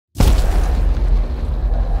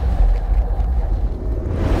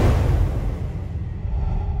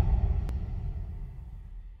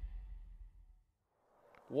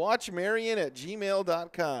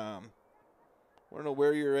watchmarian@gmail.com. Want to know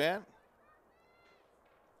where you're at?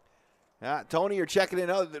 Tony, you're checking in.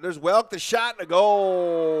 Oh, there's Welk, the shot, and a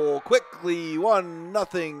goal. Quickly,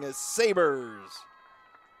 1-0 Sabres.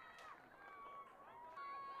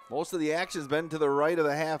 Most of the action's been to the right of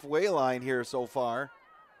the halfway line here so far.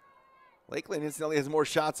 Lakeland instantly has more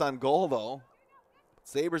shots on goal, though.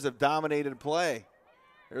 Sabres have dominated play.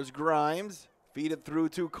 There's Grimes. Feed it through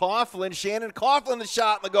to Coughlin. Shannon Coughlin, the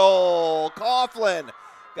shot and the goal. Coughlin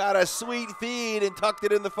got a sweet feed and tucked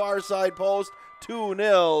it in the far side post.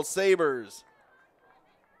 2-0 Sabres.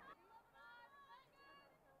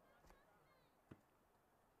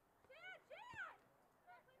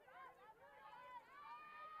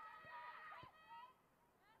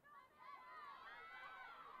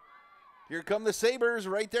 Here come the Sabres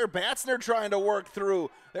right there. Batzner trying to work through.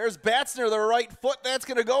 There's Batzner, the right foot. That's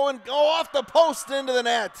going to go off the post into the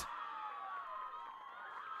net.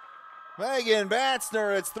 Megan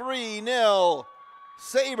Batzner, it's 3-0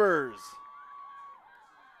 Sabres.